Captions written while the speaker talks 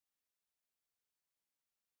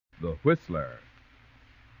The Whistler.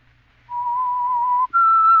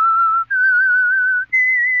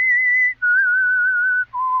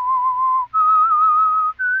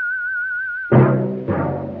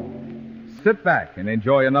 Sit back and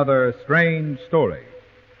enjoy another strange story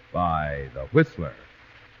by The Whistler.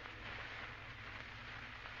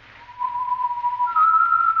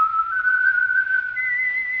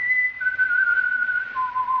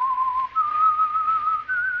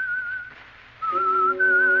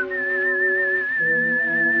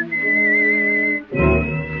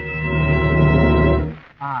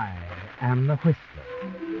 I am the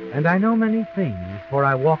Whistler, and I know many things, for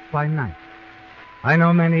I walk by night. I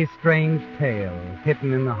know many strange tales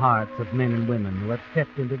hidden in the hearts of men and women who have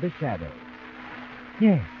stepped into the shadows.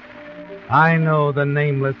 Yes, I know the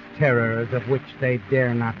nameless terrors of which they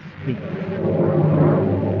dare not speak.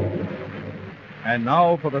 And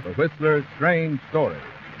now for the Whistler's strange story,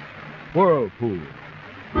 Whirlpool.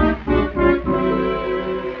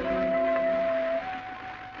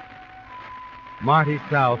 Marty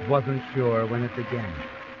South wasn't sure when it began.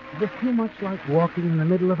 It was too much like walking in the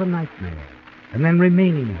middle of a nightmare, and then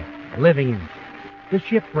remaining in it, living in it. The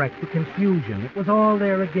shipwreck, the confusion, it was all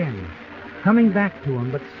there again, coming back to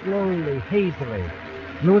him, but slowly, hazily.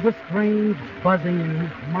 And there was a strange buzzing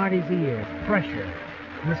in Marty's ears, pressure,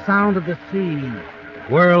 and the sound of the sea,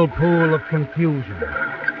 whirlpool of confusion.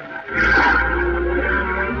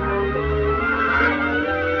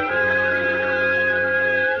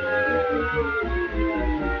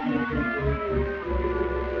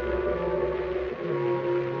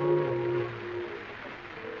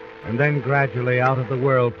 And then gradually out of the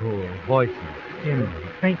whirlpool, voices, dimly,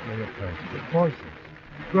 faintly at first, but voices,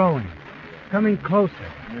 growing, coming closer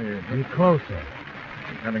and closer.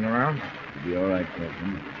 You coming around? You'll be all right,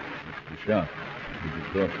 Captain. It's the shop. You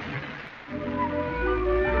just crossed it.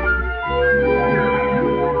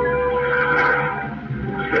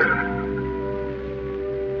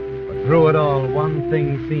 But through it all, one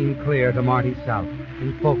thing seemed clear to Marty South,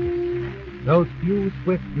 in focus. Those few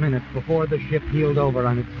swift minutes before the ship heeled over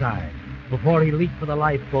on its side, before he leaped for the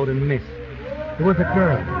lifeboat and missed. There was a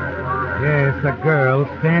girl. Yes, a girl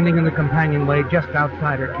standing in the companionway just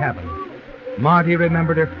outside her cabin. Marty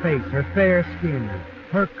remembered her face, her fair skin,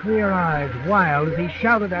 her clear eyes, wild as he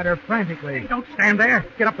shouted at her frantically. Hey, don't stand there.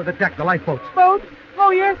 Get up to the deck, the lifeboat's. Boat?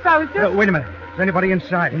 Oh, yes, I was just... Wait a minute. Is anybody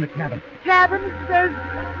inside in the cabin? Cabin? There's...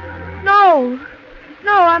 No,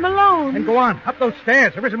 I'm alone. Then go on. Up those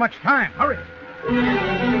stairs. There isn't much time. Hurry.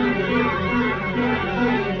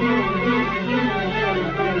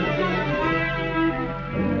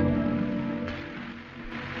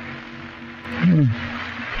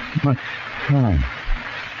 Much time.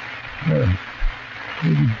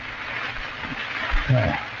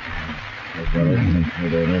 That's what I think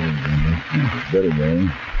with that everything. Better go.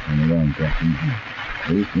 Come along, Captain.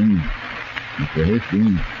 Hastings. Mr.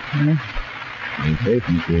 Hastings. Hey, safe,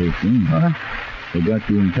 Mr. Hastings. They got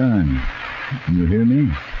you in time. Can you hear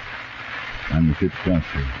me? I'm the ship's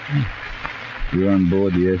captain. You're on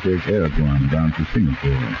board the SS Airguan bound to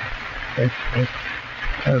Singapore. SS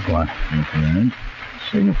Airguan? That's right.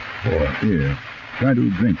 Singapore. Here. Try to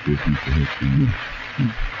drink this, Mr. Hastings.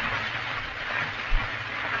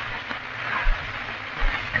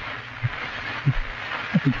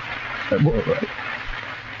 I'm all right.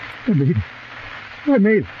 I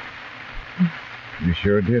made it. You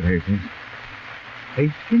sure did, Hastings.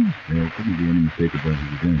 Hastings? There couldn't be any mistake about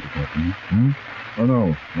his identity, Captain. Hmm? Oh,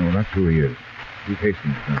 no, that's who he is. Chief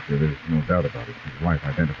Hastings, Doctor. There's no doubt about it. His wife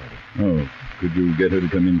identified it. Oh, could you get her to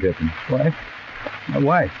come in, Captain? Wife? My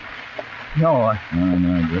wife? No,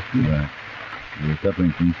 No, just do that. You're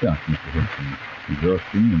suffering from shock, Mr. Hastings.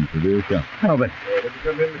 Exhaustion and severe shock. No, but... Let me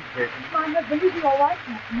come in, Mr. Hastings. My husband, is he all right,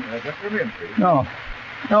 Captain? Just come in, please.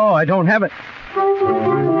 No, I don't have it.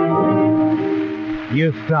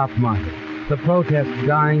 You stop, Marty. The protest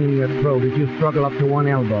dying in your throat as you struggle up to one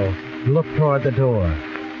elbow. Look toward the door.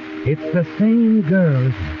 It's the same girl,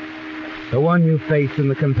 isn't it? The one you faced in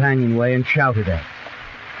the companionway and shouted at.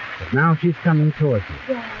 But now she's coming towards you.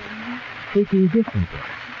 Darling. Speaking differently.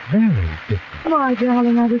 Very different. My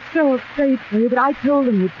darling, I was so afraid for you, but I told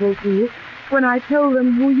them you'd pull through when I told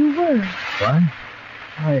them who you were.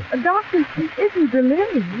 What? Doctor, he isn't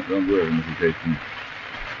delirious. Don't worry, Mrs. Hastings.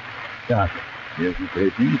 Doc, Yes, Mr.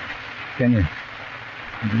 Hastings? can you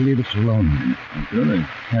leave us alone? Surely.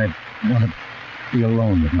 I want to be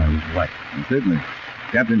alone with my wife. Certainly.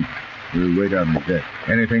 Captain, we'll wait out on the deck.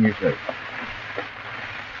 Anything you say.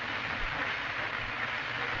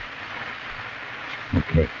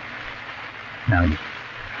 Okay. Now,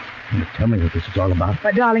 You tell me what this is all about.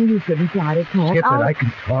 But, darling, you shouldn't try to talk. Skip it. I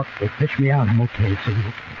can talk. They fish me out. I'm okay, so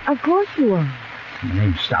you... Of course you are. My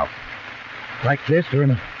name's South. Like this or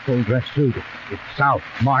in a full dress suit. It's South.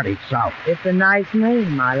 Marty South. It's a nice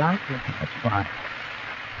name. I like it. That's fine.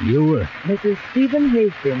 You, Mrs. Stephen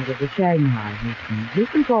Hastings of the Shanghai, Hastings. You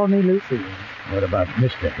can call me Lucille. what about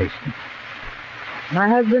Mr. Hastings? My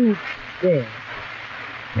husband is dead.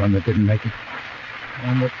 One that didn't make it?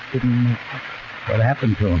 One that didn't make it. What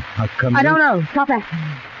happened to him? How come I don't know. Stop acting.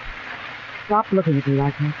 Stop looking at me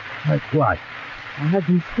like that. Like what? My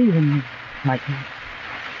husband Stephen was like that.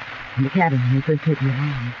 In the cabin when he first hit me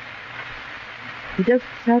around. He just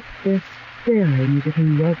sat there staring as if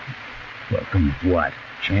he was. Welcome what?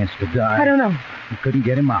 Chance to die? I don't know. You couldn't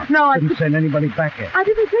get him out. No, I couldn't send anybody back in. I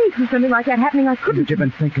didn't think of something like that happening. I couldn't. You've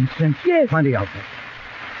been thinking since? Yes. Plenty of it.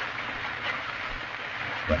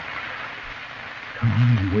 But, come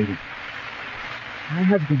on, I'm waiting. My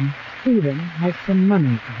husband, Stephen, has some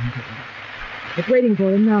money for him to get. It's waiting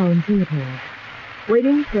for him now in Singapore.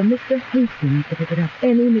 Waiting for Mr. Hastings to pick it up.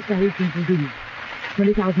 Any Mr. Hastings will do.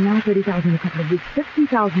 20,000 now, 30,000 in a couple of weeks,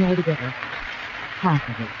 50,000 altogether. Half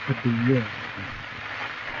of it could be yours.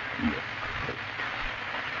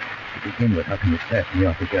 To begin with, how can you pass me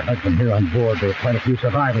off as your husband here on board? There were quite a few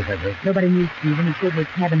survivors, I think. Nobody knew Stephen. He stayed in his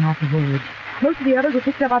cabin half the voyage. Most of the others were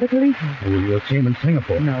picked up by the police. Oh, you'll see him in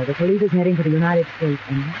Singapore. No, the police is heading for the United States,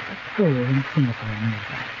 and not a soul in Singapore knows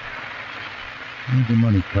that. Where'd the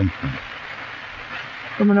money come from?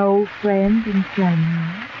 From an old friend in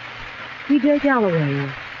Shanghai. E.J. Galloway,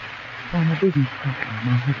 from a business partner,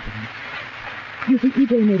 my husband. You see,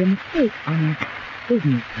 E.J. made a mistake on a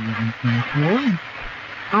business deal in Singapore, and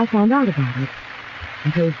I found out about it.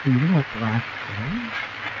 I told Stephen what to ask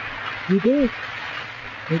for. He did.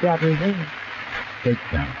 He got revenge.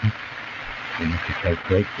 Takedown. You must have felt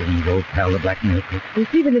great giving his old pal the blackmail trick. Well,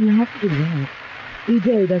 Stephen didn't have to do that.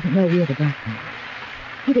 E.J. doesn't know we're the blackmail.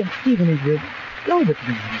 He thinks Stephen is the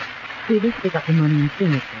go-between. Stephen pick up the money in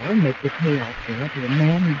Singapore and make the payout there to a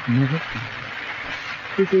man who's never seen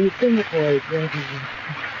it. You see, Singapore is where he was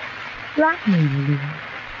blackmailing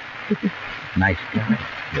lives. Nice guy.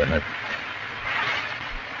 Your husband.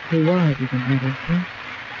 He was, you can never see.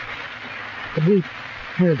 But we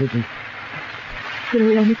terribly. You know,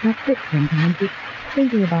 we almost got sick sometimes just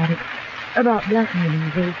thinking about it. About blackmailing the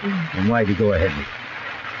very thing. And why'd you go ahead with it?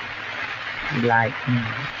 He likes me.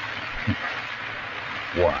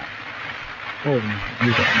 Why? Oh, no,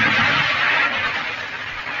 you don't know.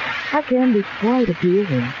 I can be quite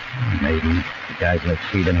appealing. Maybe. The guys like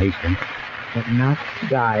Stephen Hastings. But not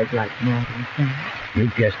guys like Marty South. You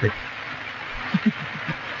guessed it.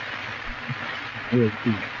 We'll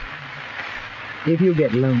see. If you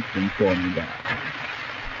get lonesome for me, guys.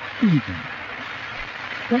 Stephen.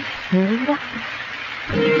 That's very lucky.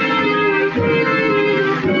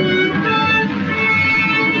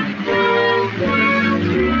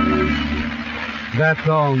 That's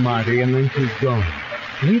all, Marty, and then she's gone,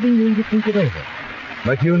 leaving you to think it over.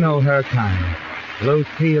 But you know her kind.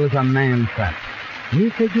 Lucille's a man trap.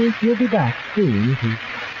 You figure she'll be back soon to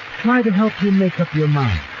try to help you make up your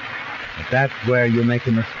mind. But that's where you make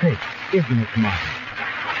a mistake, isn't it, Marty?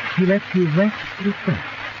 She lets you rest and think.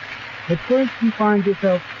 At first you find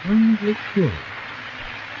yourself strangely curious.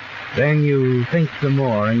 Then you think some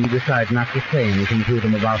more and you decide not to say anything to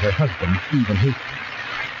them about her husband, Stephen Hastings.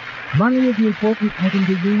 Money is an important item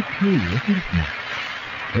to you, too, isn't it, now?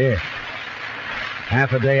 Here.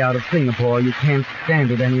 Half a day out of Singapore, you can't stand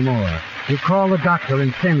it anymore. You call the doctor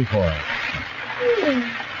and send for her.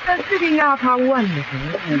 Just figuring out how wonderful.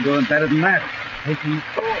 I'm doing better than that.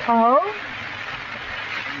 Oh?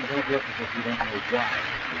 Don't look as if you don't know why.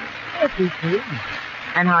 Yes, you see.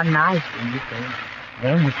 And how nice when you say.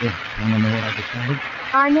 Well, want to know what I decided?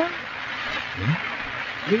 I know. Yeah?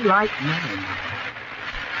 You like money.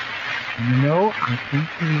 You know, I think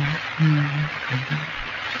you like me.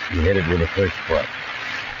 You headed with the first part.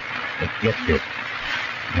 But get this.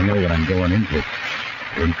 I know what I'm going into.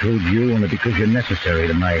 To include you only because you're necessary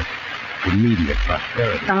to my immediate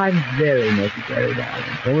prosperity. I'm very necessary, darling.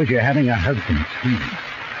 Suppose you're having a husband, Stephen.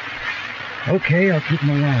 Okay, I'll keep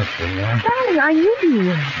my eyes for a while. Darling, I knew you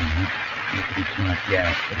would. You're pretty smart,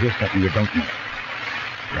 yeah. But here's something you don't know.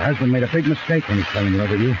 Your husband made a big mistake when he fell in love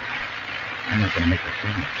with you. I'm not going to make the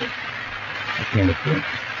same mistake. I can't afford it.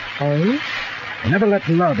 Oh? I never let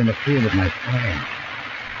love interfere with my plans.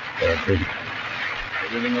 Bad business.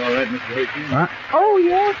 Everything all right, Mr. Hastings? Huh? Oh,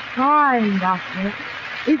 yes, fine, Doctor.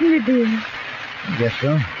 Isn't it, dear? I guess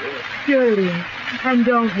so. Sure it is. And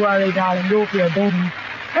don't worry, darling, you'll feel better.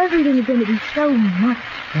 Everything is going to be so much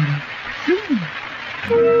better soon.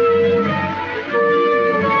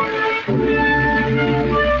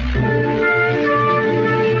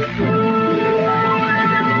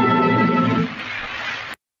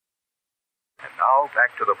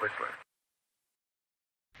 the Whistler.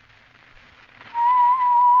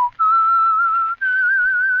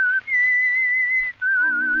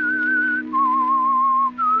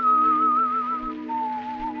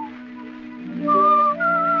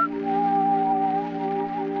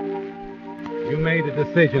 You made a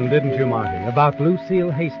decision, didn't you, Marty, about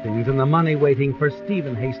Lucille Hastings and the money waiting for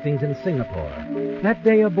Stephen Hastings in Singapore. That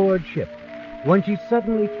day aboard ship, when she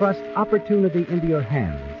suddenly thrust opportunity into your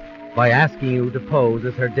hands by asking you to pose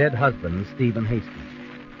as her dead husband, Stephen Hastings.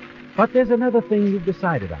 But there's another thing you've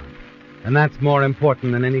decided on, and that's more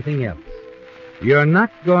important than anything else. You're not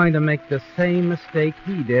going to make the same mistake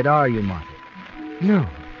he did, are you, Marty? No,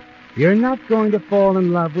 you're not going to fall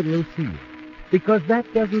in love with Lucille, because that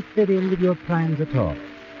doesn't fit in with your plans at all.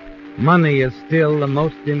 Money is still the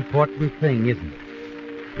most important thing, isn't it?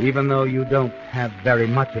 Even though you don't have very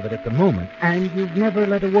much of it at the moment, and you've never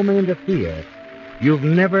let a woman interfere. You've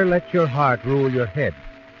never let your heart rule your head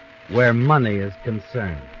where money is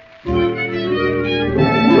concerned.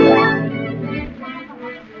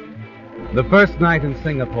 The first night in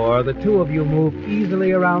Singapore, the two of you moved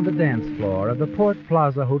easily around the dance floor of the Port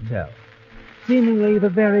Plaza Hotel, seemingly the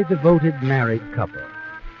very devoted married couple,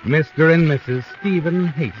 Mr. and Mrs. Stephen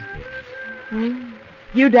Hastings.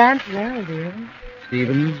 You dance well, dear.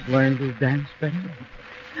 Stephen's learned to dance better.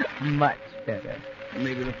 Much better.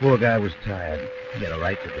 Maybe the poor guy was tired. He had a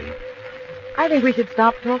right to be. I think we should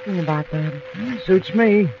stop talking about that. Suits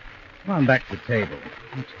me. Come on back to the table.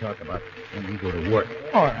 Let's talk about when we go to work.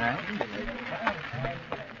 All right.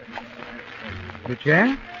 Your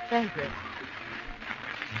chair? Thank you.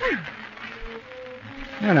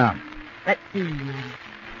 No. Let's see.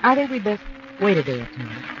 I think we'd best wait a day or two.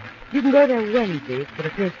 You can go there Wednesday for the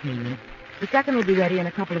first payment. The second will be ready in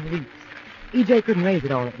a couple of weeks. E.J. couldn't raise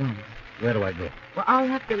it all at once. Where do I go? Well, I'll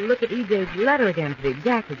have to look at E.J.'s letter again for the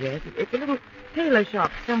exact address. It's a little tailor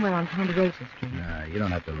shop somewhere on Ponderosa Street. No, you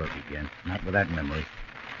don't have to look again. Not with that memory.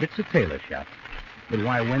 It's a tailor shop. But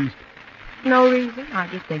why Wednesday? No reason. I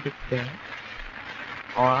just think it's there.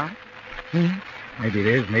 All right. Maybe it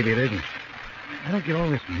is, maybe it isn't. I don't get all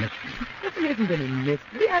this mystery. There isn't any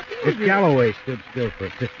mystery. I think If Galloway stood still for a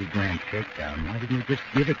 50-grand shakedown, why didn't he just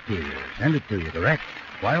give it to you? Send it to you direct?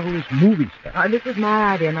 Why all this movie stuff? This was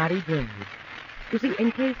my idea, not E.J.'s. You see,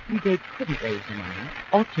 in case E.J. couldn't raise the money,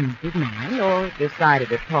 or changed his mind, or decided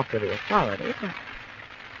to talk to the authorities, I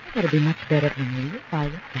thought it'd be much better for me if I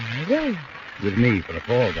was away. With me for the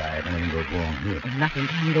fall guy, if anything goes wrong here. Well, nothing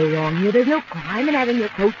can go wrong here. There's no crime in having your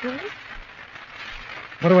coat raised.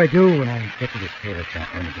 What do I do when I get to this tailor shop,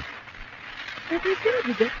 Wednesday? If you do,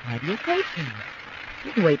 you just have your coat raised.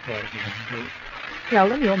 You can wait for it, you tell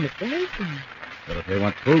them you're Mr. Hastings. But if they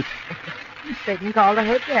want proof? They can call the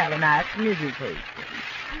hotel and ask Mrs. Hastings.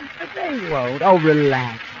 But they won't. Oh,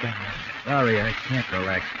 relax, darling. Sorry, I can't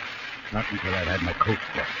relax. Not until I've had my coat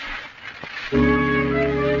checked.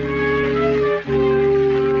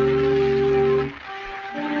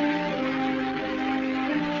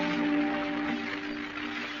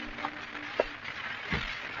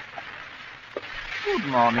 Good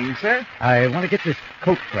morning, sir. I want to get this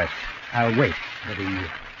coat pressed. I'll wait for the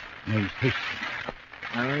name's Hastings.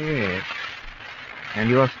 Oh, yes. And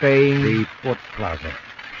you're staying... The Port Plaza.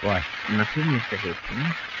 Why? Nothing, Mr.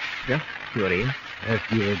 Hastings. Just curious. If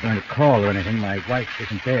you were going to call or anything, my wife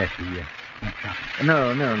isn't there. She went shopping.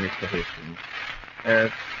 No, Mr. Hastings.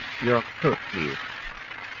 Your coat, please.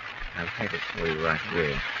 I'll have it for you right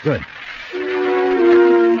away. Good.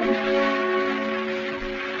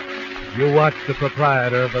 You watch the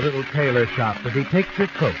proprietor of the little tailor shop as he takes your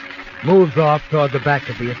coat, moves off toward the back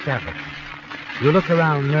of the establishment. You look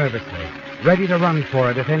around nervously, ready to run for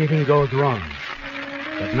it if anything goes wrong.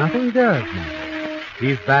 But nothing does matter.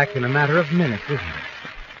 He's back in a matter of minutes, isn't he?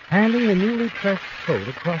 Handing the newly pressed coat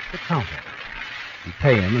across the counter. You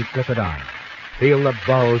pay him and slip it on. Feel the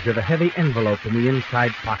bulge of a heavy envelope in the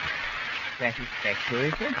inside pocket.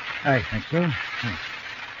 Satisfactory, sir? I think so. Thanks.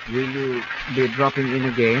 Will you be dropping in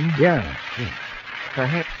again? Yeah, sure.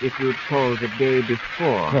 Perhaps if you'd call the day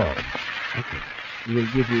before. Oh, okay. We'll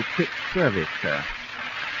give you quick service, sir.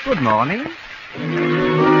 Good morning.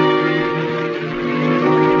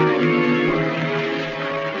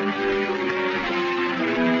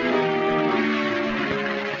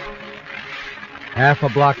 Half a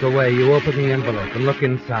block away, you open the envelope and look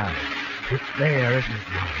inside. It's there, isn't it,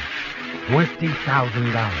 Molly?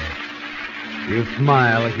 $20,000. You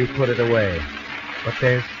smile as you put it away. But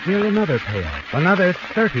there's still another payoff, another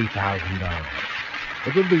 $30,000.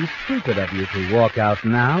 It would be stupid of you to walk out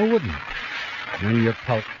now, wouldn't it? Then your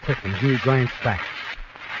pulse quickens and you glance back.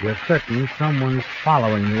 You're certain someone's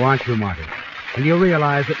following you, aren't you, Marty? and you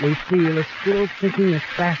realize that Lucille is still sinking as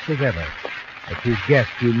fast as ever. But you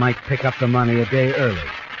guessed you might pick up the money a day early,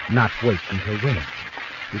 not wait until winter.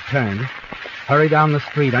 You turn, hurry down the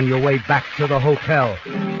street on your way back to the hotel.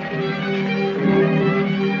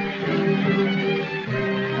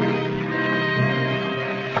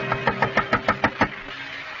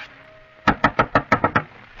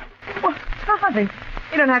 Well, darling,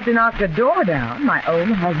 you don't have to knock the door down. My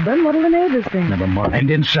own husband. What'll the neighbors think? Never mind.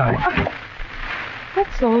 Inside.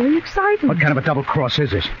 That's all the excitement. What kind of a double cross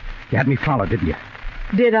is this? You had me followed, didn't you?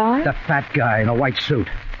 Did I? The fat guy in a white suit.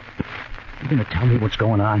 You gonna tell me what's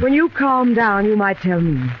going on? When you calm down, you might tell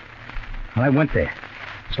me. Well, I went there.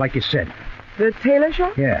 It's like you said. The tailor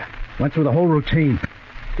shop? Yeah. Went through the whole routine.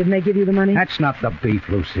 Didn't they give you the money? That's not the beef,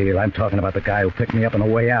 Lucille. I'm talking about the guy who picked me up on the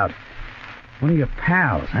way out. One of your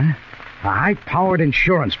pals, huh? A high-powered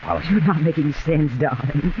insurance policy. You're not making sense,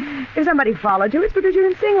 darling. If somebody followed you, it's because you're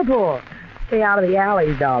in Singapore. Stay out of the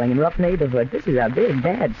alleys, darling, in rough neighborhood. This is a big,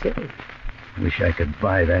 bad city. Wish I could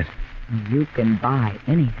buy that. You can buy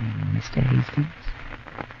anything, Mr. Hastings.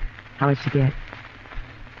 How much you get?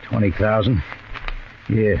 20,000.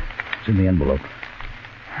 Yeah, it's in the envelope.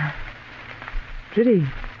 Pretty,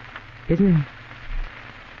 isn't it?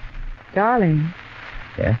 Darling.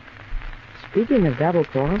 Yeah? Speaking of double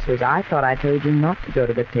crosses, I thought I told you not to go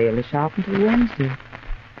to the tailor shop until Wednesday.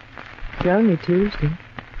 It's only Tuesday.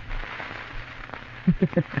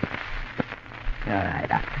 All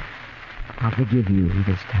right, I'll forgive you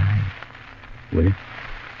this time. Will you?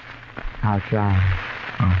 I'll try.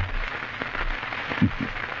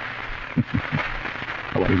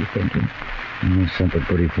 What are you thinking? Something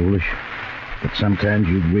pretty foolish. But sometimes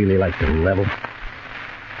you'd really like to level.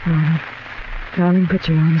 Darling, put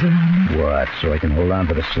your arms around me. What, so I can hold on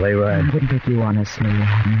to the sleigh ride? I wouldn't take you on a sleigh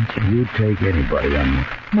ride. You'd take anybody on me.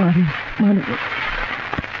 Marty.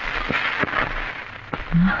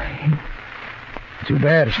 Too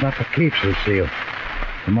bad it's not for keeps, Lucille.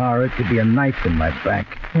 Tomorrow it could be a knife in my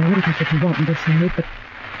back. Well, what it is that you want me to say, but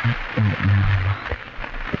I don't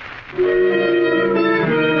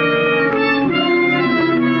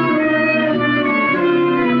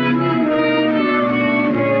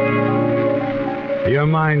know, Your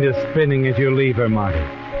mind is spinning as you leave her, Marty.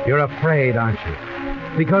 You're afraid, aren't you?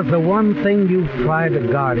 Because the one thing you've tried to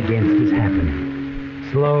guard against is happening.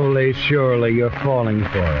 Slowly, surely, you're falling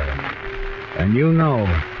for her. And you know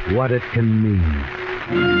what it can mean.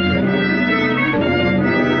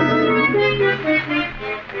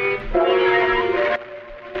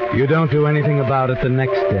 You don't do anything about it the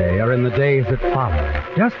next day or in the days that follow.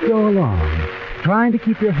 Just go along, trying to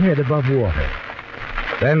keep your head above water.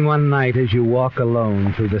 Then one night, as you walk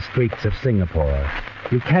alone through the streets of Singapore,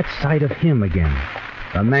 you catch sight of him again,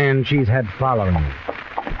 the man she's had following you.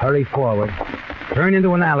 Hurry forward, turn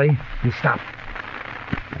into an alley, and stop.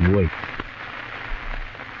 And wait.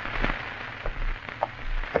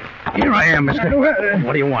 Here I am, mister.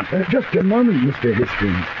 What do you want? Just a moment, Mr.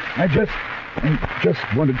 Hastings. I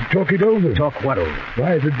just wanted to talk it over. Talk what over?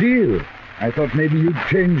 Why, the deal. I thought maybe you'd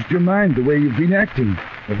changed your mind the way you've been acting,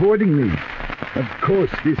 avoiding me. Of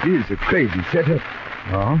course, this is a crazy setup.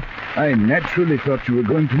 Oh? I naturally thought you were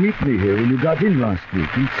going to meet me here when you got in last week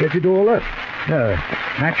and set it all up.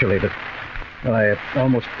 Naturally, but... Well, I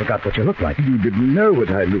almost forgot what you looked like. You didn't know what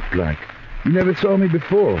I looked like. You never saw me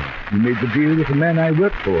before. You made the deal with the man I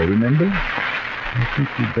work for, remember? I think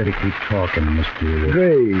you'd better keep talking, Mr.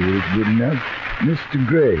 Gray is good enough. Mr.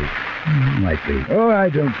 Gray. Might be. Oh, I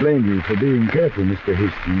don't blame you for being careful, Mr.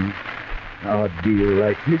 Hastings. Odd deal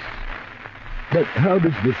like this. But how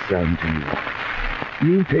does this sound to you?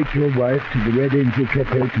 You take your wife to the Red Angel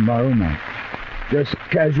Cafe tomorrow night. Just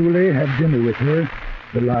casually have dinner with her,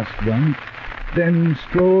 the last one. Then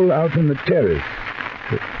stroll out on the terrace.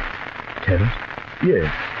 Terrace? Yes.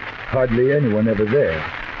 Hardly anyone ever there.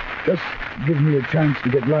 Just give me a chance to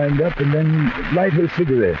get lined up and then light her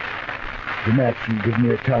cigarette. The match will give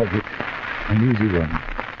me a target. An easy one.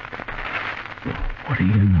 What do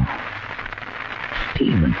you know?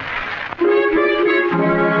 Stephen.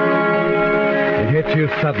 It hits you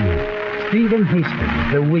suddenly. Stephen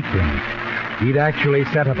Hastings, the weakling. He'd actually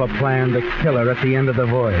set up a plan to kill her at the end of the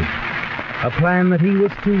voyage. A plan that he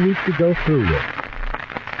was too weak to go through with.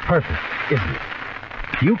 Perfect, isn't it?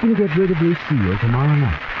 You can get rid of Lucille tomorrow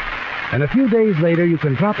night. And a few days later, you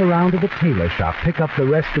can drop around to the tailor shop, pick up the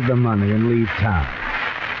rest of the money, and leave town.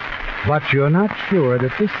 But you're not sure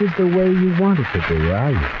that this is the way you want it to be,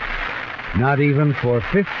 are you? Not even for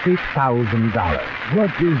 $50,000.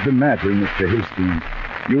 What is the matter, Mr. Hastings?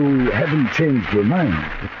 You haven't changed your mind.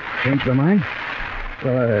 Changed my mind?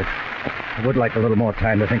 Well, I would like a little more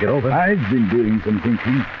time to think it over. I've been doing some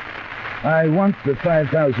thinking. I want the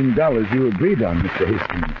 $5,000 you agreed on, Mr.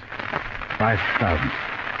 Hastings. 5,000.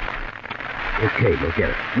 Okay, go get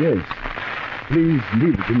it. Yes. Please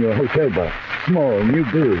leave it in your hotel box. Small, new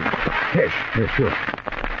bill. Cash. Yeah, sure.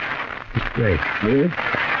 It's great. Yes?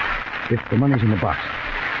 If the money's in the box,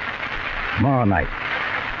 tomorrow night,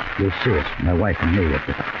 you'll see us, my wife and me, at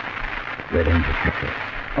the Red Angel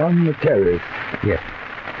Cafe. On the terrace. Yes.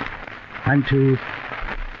 I'm to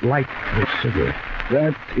light the cigarette.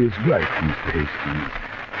 That is right, Mr. Hastings.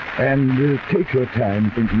 And take your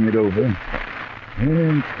time thinking it over.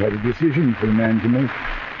 It's quite a decision for a man to make.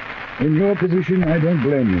 In your position, I don't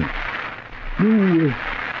blame you. You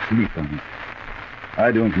sleep on it.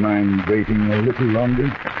 I don't mind waiting a little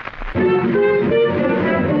longer.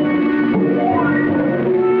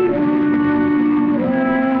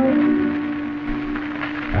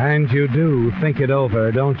 And you do think it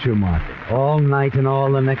over, don't you, Mark? All night and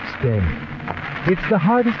all the next day. It's the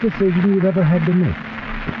hardest decision you've ever had to make.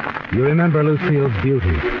 You remember Lucille's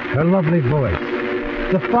beauty, her lovely voice,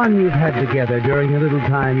 the fun you've had together during the little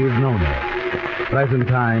time you've known her, pleasant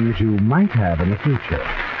times you might have in the future.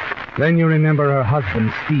 Then you remember her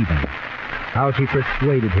husband, Stephen, how she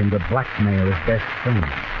persuaded him to blackmail his best friend,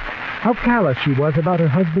 how callous she was about her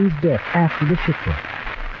husband's death after the shipwreck.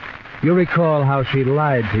 You recall how she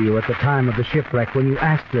lied to you at the time of the shipwreck when you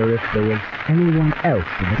asked her if there was anyone else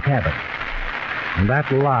in the cabin. And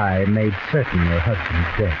that lie made certain her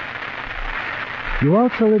husband's death. You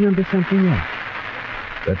also remember something else.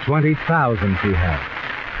 The 20,000 she had,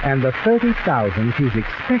 and the 30,000 she's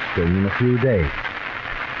expecting in a few days.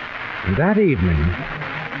 And that evening...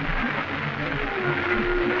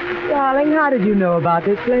 Darling, how did you know about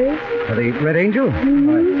this place? The Red Angel?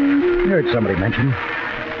 I heard somebody mention.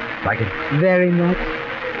 Like it? Very much.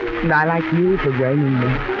 And I like you for bringing me.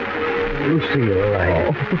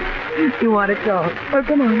 Lucille, You want to talk? Oh,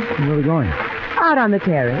 come on. Where are we going? Out on the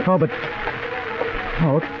terrace. Oh, but...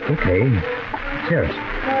 Oh, okay. Terrace.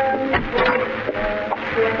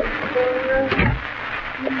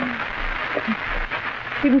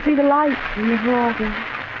 You can see the lights in the water.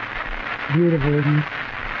 Beautiful, isn't it?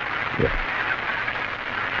 Yeah.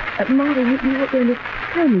 Marty, you were going to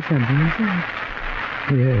tell me something, you said.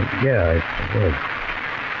 Yeah, I was.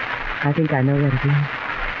 I think I know what it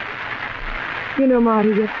is. You know, Marty,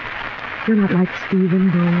 you're not like Stephen,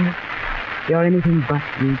 boy. You're anything but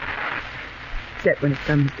weak. Except when it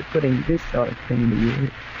comes to putting this sort of thing into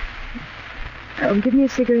use. Oh, give me a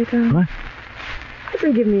cigarette, Tom. What? I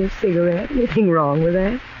said give me a cigarette. Anything wrong with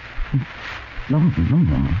that? No.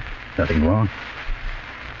 Nothing wrong.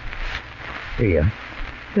 Here you are.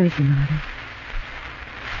 Thank you, Marty.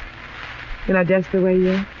 You know, just the way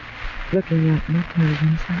you're looking at me tells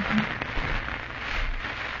me something.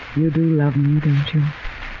 You do love me, don't you?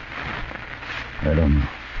 I don't know.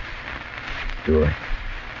 Do I?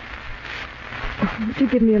 Oh, would you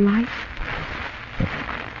give me a light?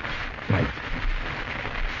 Light.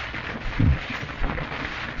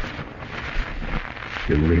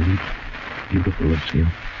 You're really beautiful, Lucille.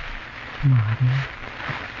 Marty.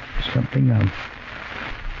 Something I'll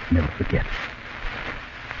never forget.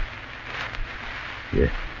 Yeah.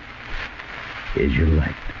 Here's your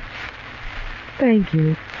light. Thank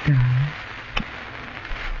you, darling.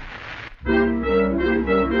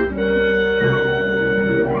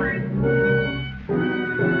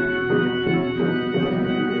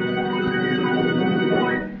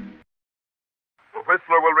 The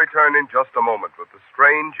Whistler will return in just a moment with the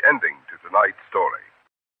strange ending to tonight's story.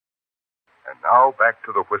 And now back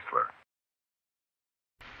to the Whistler.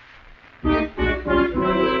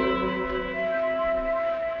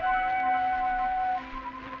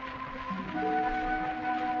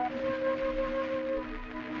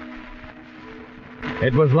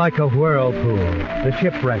 It was like a whirlpool, the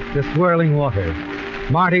shipwreck, the swirling waters.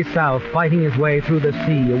 Marty South, fighting his way through the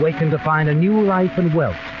sea, awakened to find a new life and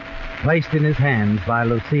wealth placed in his hands by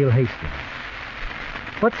Lucille Hastings.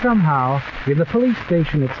 But somehow, in the police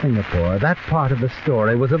station at Singapore, that part of the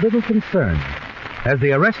story was a little concerned as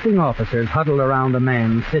the arresting officers huddled around the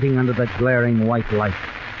man sitting under that glaring white light.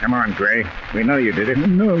 Come on, Gray. We know you did it.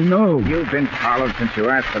 No. You've been followed since you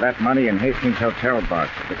asked for that money in Hastings' hotel box.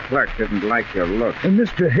 The clerk didn't like your look. And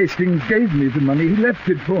Mr. Hastings gave me the money. He left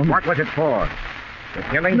it for me. What was it for? The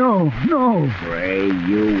killing? No. Gray,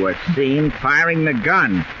 you were seen firing the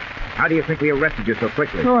gun. How do you think we arrested you so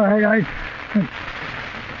quickly? No, I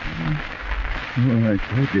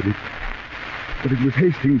did it. But it was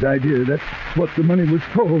Hastings' idea. That's what the money was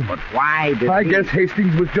for. But why did I guess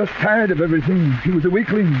Hastings was just tired of everything. He was a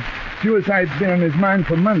weakling. Suicide's been on his mind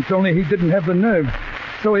for months, only he didn't have the nerve.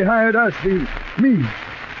 So he hired us, me,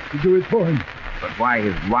 to do it for him. But why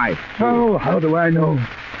his wife? Oh, how do I know?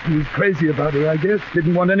 He was crazy about her, I guess.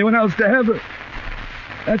 Didn't want anyone else to have her.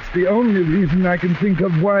 That's the only reason I can think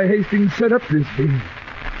of why Hastings set up this thing.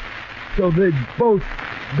 So they'd both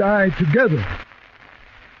die together.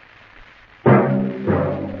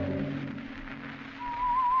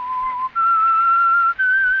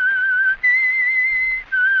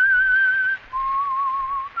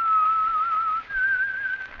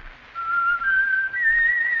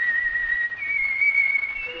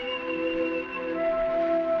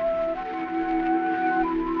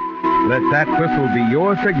 Let that whistle be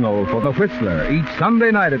your signal for the Whistler each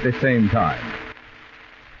Sunday night at the same time.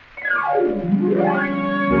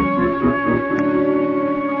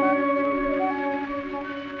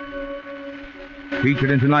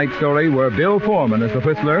 Featured in tonight's story were Bill Foreman as the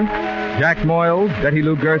Whistler, Jack Moyles, Betty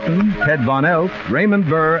Lou Gerson, Ted Von Elst, Raymond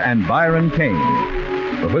Burr, and Byron Kane.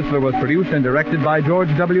 The Whistler was produced and directed by George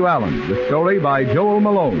W. Allen. The story by Joel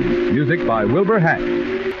Malone. Music by Wilbur Hatch.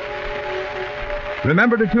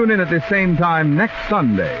 Remember to tune in at this same time next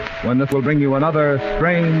Sunday when this will bring you another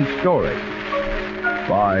strange story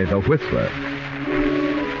by the Whistler.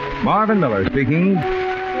 Marvin Miller speaking.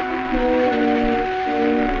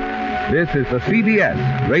 This is the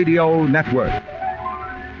CBS Radio Network.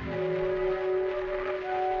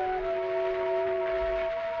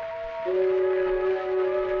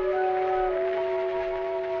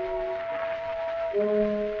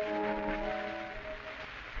 Thank you.